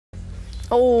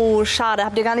Oh, schade.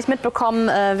 Habt ihr gar nicht mitbekommen,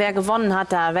 wer gewonnen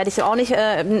hat. Da werde ich es auch nicht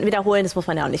wiederholen. Das muss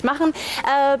man ja auch nicht machen.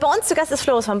 Bei uns zu Gast ist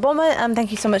Floris van Bommel.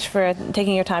 Thank you so much for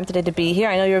taking your time today to be here.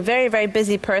 I know you're a very, very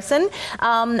busy person.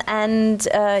 And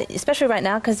especially right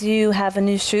now because you have a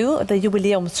new shoe, the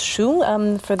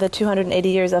Jubiläumsschuh, for the 280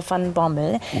 years of Van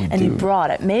Bommel. And you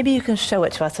brought it. Maybe you can show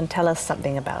it to us and tell us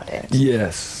something about it.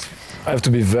 Yes. I have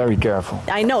to be very careful.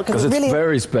 I know, because it's really,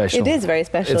 very special. It is very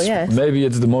special, yes. Maybe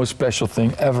it's the most special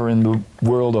thing ever in the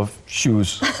world of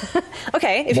shoes.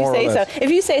 Okay, if you say so. If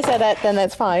you say so, then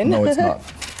that's fine. No, it's not.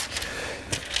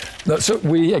 No, so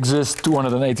we exist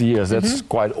 280 years. That's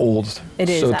quite old. It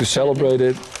is. So to celebrate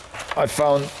it, I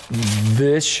found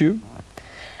this shoe.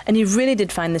 And you really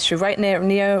did find this shoe right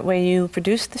near where you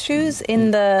produced the shoes in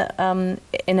the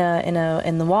in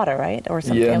the water, right, or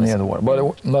something? Yeah, near the water.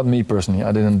 But not me personally.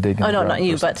 I didn't dig in the ground. Not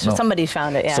you, but somebody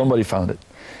found it. Yeah. Somebody found it,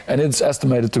 and it's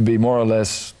estimated to be more or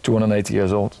less 280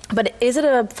 years old. But is it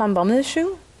a Van Bommel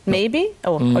shoe? Maybe.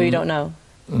 Or you don't know?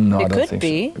 No, I don't think think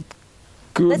be. So.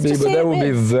 Could be, but that would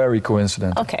be very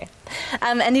coincidental. Okay.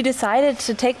 And you decided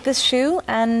to take this shoe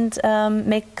and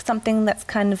make something that's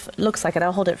kind of looks like it.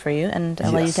 I'll hold it for you, and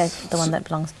while you take the one that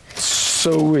belongs.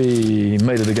 So we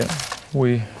made it again.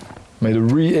 We made a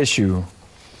reissue.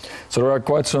 So there are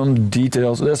quite some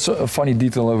details. There's a funny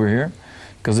detail over here,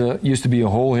 because there used to be a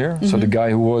hole here. So the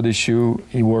guy who wore this shoe,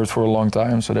 he wore it for a long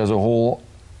time. So there's a hole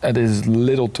at his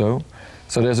little toe.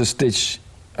 So there's a stitch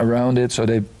around it. So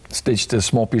they stitched a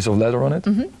small piece of leather on it,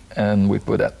 and we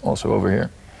put that also over here.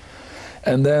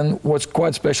 And then what's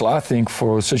quite special, I think,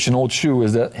 for such an old shoe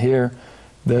is that here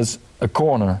there's a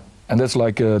corner, and that's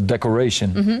like a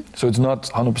decoration. So it's not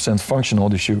 100% functional,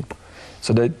 the shoe.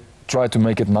 So they try to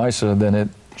make it nicer than it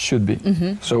should be.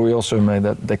 So we also made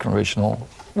that decorational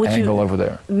angle over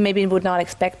there. Maybe would not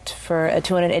expect for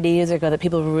 280 years ago that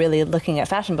people were really looking at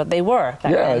fashion, but they were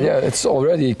back then. Yeah, it's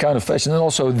already kind of fashion. And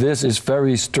also this is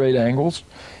very straight angles.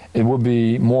 It would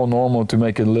be more normal to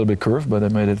make it a little bit curved, but I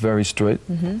made it very straight.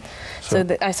 So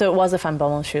it was a Van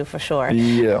Bommel shoe for sure.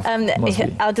 Yeah,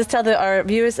 I'll just tell our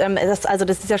viewers,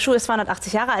 dieser Schuh ist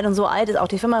 280 Jahre alt und so alt ist auch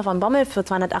die Firma Van Bommel, für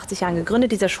 280 Jahren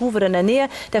gegründet. Dieser Schuh wurde in der Nähe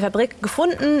der Fabrik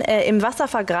gefunden, im Wasser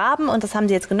vergraben, und das haben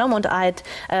sie jetzt genommen und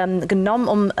genommen,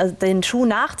 um den Schuh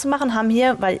nachzumachen, haben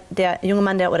hier, weil der junge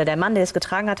Mann, der Mann, der es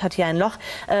getragen hat, hat hier ein Loch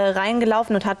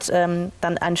reingelaufen und hat dann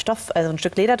einen Stoff, also ein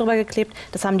Stück Leder drüber geklebt.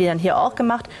 Das haben die dann hier auch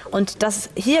gemacht. Und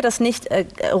dass hier das nicht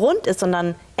rund ist,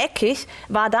 sondern eckig,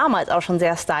 war damals auch schon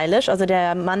sehr stylisch. Also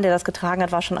der Mann, der das getragen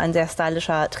hat, war schon ein sehr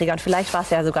stylischer Träger. Und vielleicht war es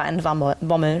ja sogar ein Van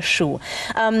Bommel-Schuh.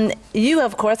 You,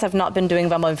 of course, have not been doing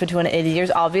Van Bommel for 280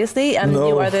 years, obviously. No.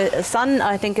 You are the son,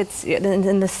 I think it's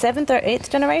in the 7th or 8th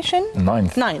generation?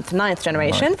 Ninth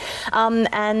generation.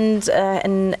 And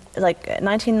in like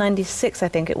 1996, I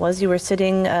think it was, you were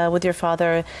sitting with your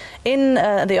father in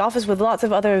the office with lots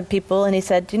of other people, and he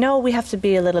said, you know, we have to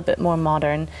be a little bit more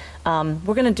modern.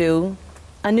 We're going to do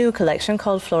a new collection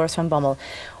called Floris van Bommel.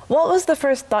 What was the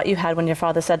first thought you had when your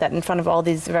father said that in front of all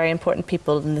these very important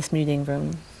people in this meeting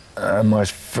room? My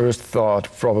first thought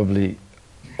probably,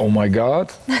 oh my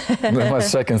God. Then my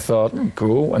second thought,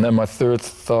 cool. And then my third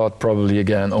thought probably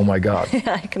again, oh my God.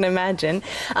 I can imagine.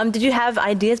 Did you have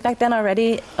ideas back then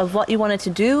already of what you wanted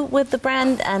to do with the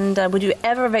brand? And would you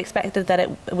ever have expected that it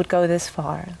would go this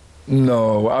far?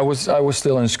 No, I was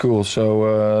still in school,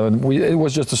 so it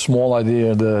was just a small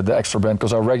idea, the extra brand,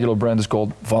 because our regular brand is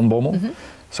called Van Bommel.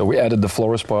 So we added the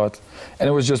Floris part, and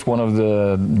it was just one of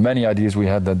the many ideas we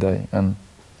had that day, and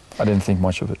I didn't think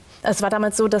much of it. Es war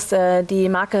damals so, dass die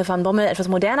Marke Van Bommel etwas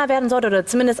moderner werden sollte, oder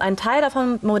zumindest ein Teil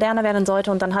davon moderner werden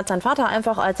sollte. Und dann hat sein Vater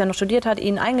einfach, als er noch studiert hat,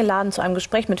 ihn eingeladen zu einem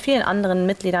Gespräch mit vielen anderen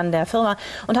Mitgliedern der Firma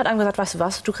und hat ihm gesagt, weißt du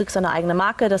was, du kriegst eine eigene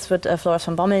Marke, das wird Floris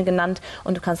van Bommel genannt,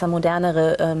 und du kannst dann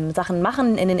modernere Sachen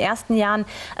machen. In den ersten Jahren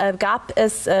gab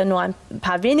es nur ein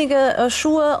paar wenige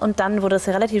Schuhe, und dann wurde es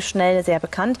relativ schnell sehr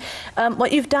bekannt.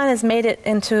 What you've done is made it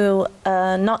into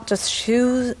not just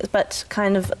shoes, but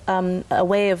kind of a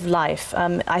way of life.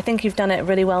 I think you've done it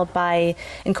really well by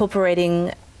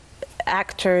incorporating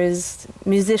actors,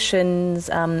 musicians,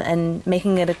 and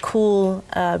making it a cool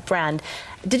brand.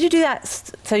 Did you do that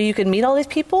so you could meet all these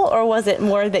people, or was it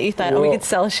more that you thought, we could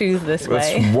sell shoes this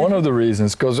way? That's one of the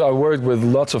reasons, because I worked with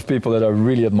lots of people that I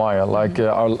really admire, like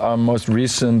our most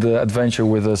recent adventure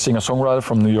with a singer-songwriter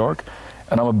from New York.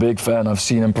 And I'm a big fan. I've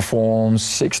seen him perform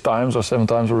 6 times or 7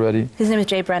 times already. His name is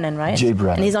Jay Brennan, right? Jay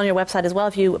Brennan. And he's on your website as well.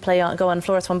 If you go on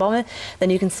Floris van Bommel, then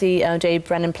you can see Jay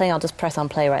Brennan playing. I'll just press on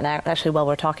play right now, actually, while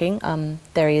we're talking.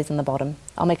 There he is in the bottom.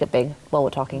 I'll make it big while we're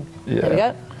talking. Yeah. There we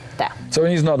go. There. So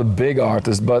he's not a big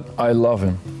artist, but I love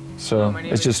him. So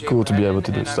it's just cool to be able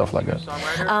to do stuff like that.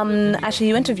 Actually,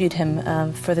 you interviewed him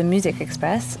for the Music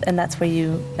Express, and that's where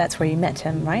you met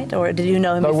him, right? Or did you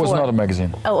know him No, before? it was not a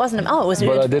magazine. Oh, it wasn't. Oh, it was.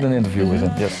 But I did an interview with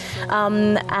him. Yes.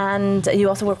 And you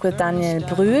also work with Daniel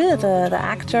Brühl, the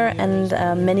actor, and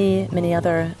many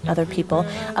other people.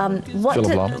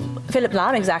 Philip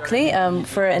Lahm, exactly,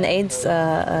 for an AIDS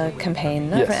campaign.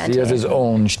 Yes, he has his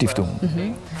own Stiftung.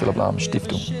 Philip Lahm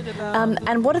Stiftung.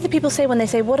 And what do the people say when they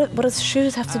say, what does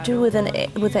shoes have to do with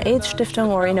the AIDS Stiftung,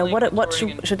 or what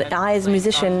should I as a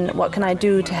musician, what can I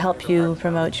do to help you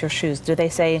promote your shoes? Do they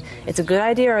say it's a good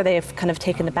idea, or they've kind of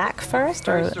taken it back first,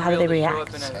 or how do they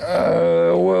react?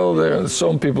 Well,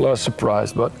 some people are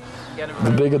surprised, but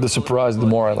the bigger the surprise, the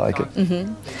more I like it.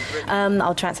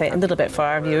 I'll translate a little bit for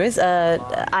our viewers.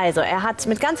 Also, hat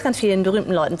mit ganz vielen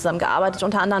berühmten Leuten zusammengearbeitet,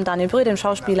 unter anderem Daniel Brühl, dem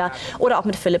Schauspieler, oder auch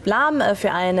mit Philip Lahm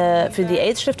für die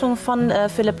AIDS-Stiftung von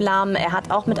Philip Lahm.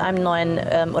 Hat auch mit einem neuen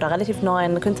oder relativ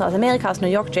neuen Künstler aus Amerika, aus New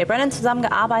York, Jay Brennan,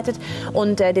 zusammengearbeitet,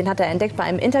 und den hat er entdeckt bei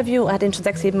einem Interview, hat den schon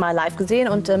 6-7 Mal live gesehen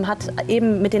und hat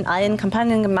eben mit den allen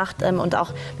Kampagnen gemacht und auch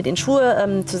mit den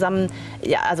Schuhe zusammen,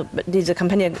 also diese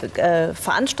Kampagne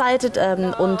veranstaltet,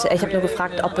 und ich habe nur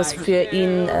gefragt, ob es für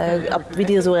ihn, wie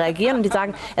die so reagieren, und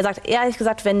er sagt ehrlich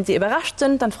gesagt, wenn sie überrascht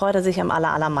sind, dann freut er sich am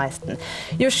allermeisten.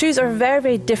 Your shoes are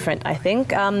very different, I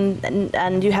think,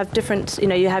 and you have different,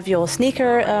 you have your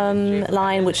sneaker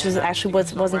line, which is actually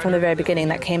wasn't from the very beginning,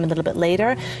 that came a little bit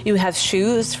later. You have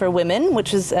shoes for women,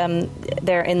 which is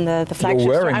they're in the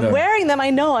flagship store. I'm wearing them. I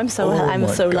know. I'm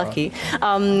so lucky.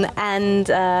 And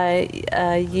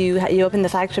you opened the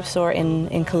flagship store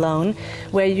in Cologne,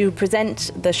 where you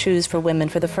present the shoes for women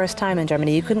for the first time in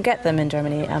Germany. You couldn't get them in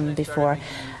Germany before.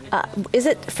 Is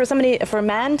it for a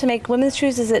man to make women's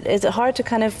shoes? Is it hard to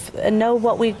kind of know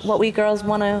what we girls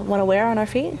want to wear on our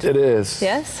feet? It is.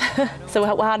 Yes. So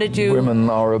how did you? Women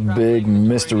are a big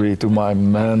mystery to my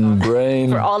man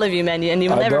brain. For all of you men, and you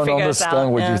will never figure us out. I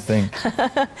don't understand what you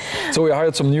think. So we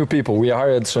hired some new people. We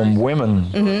hired some women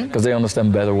because they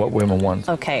understand better what women want.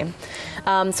 Okay.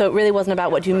 So it really wasn't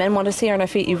about what you men want to see on our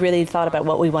feet. You really thought about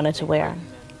what we wanted to wear.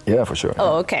 Yeah, for sure.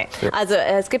 Oh, okay. Sure. Also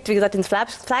es gibt, wie gesagt, den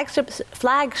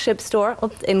Flagship Store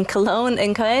in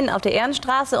Köln auf der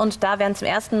Ehrenstraße, und da werden zum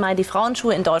ersten Mal die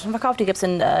Frauenschuhe in Deutschland verkauft. Die gibt es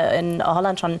in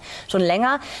Holland schon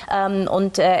länger.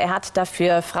 Und er hat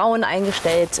dafür Frauen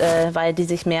eingestellt, weil die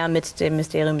sich mehr mit dem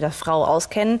Mysterium der Frau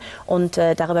auskennen. Und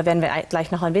darüber werden wir gleich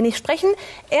noch ein wenig sprechen.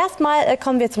 Erstmal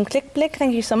kommen wir zum Klickblick.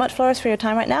 Thank you so much, Floris, for your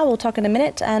time right now. We'll talk in a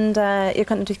minute. Und ihr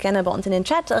könnt natürlich gerne bei uns in den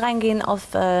Chat reingehen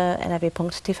auf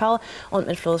nrw.tv und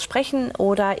mit Floris sprechen,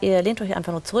 oder ihr lehnt euch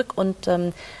einfach nur zurück und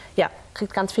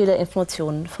kriegt ganz viele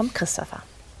Informationen vom Christopher.